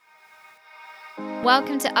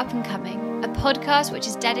Welcome to Up&Coming, a podcast which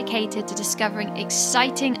is dedicated to discovering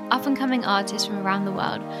exciting up-and-coming artists from around the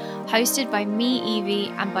world, hosted by me, Evie,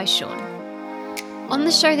 and by Sean. On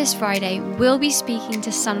the show this Friday, we'll be speaking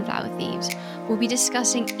to Sunflower Thieves. We'll be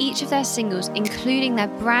discussing each of their singles, including their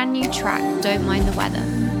brand new track, Don't Mind the Weather.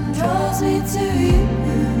 Draws me to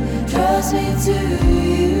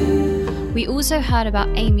you. We also heard about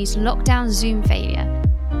Amy's lockdown Zoom failure.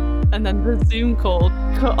 And then the Zoom call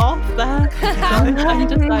cut off there. I'm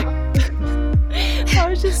just like, I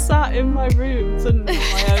was just sat in my room on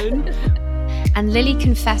my own. And Lily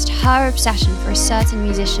confessed her obsession for a certain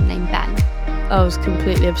musician named Ben. I was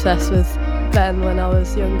completely obsessed with Ben when I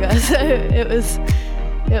was younger, so it was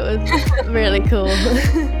really cool.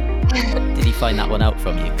 Did he find that one out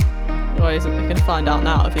from you? Well, we can find out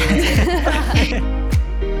now if he wants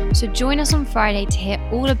to. So join us on Friday to hear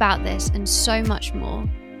all about this and so much more.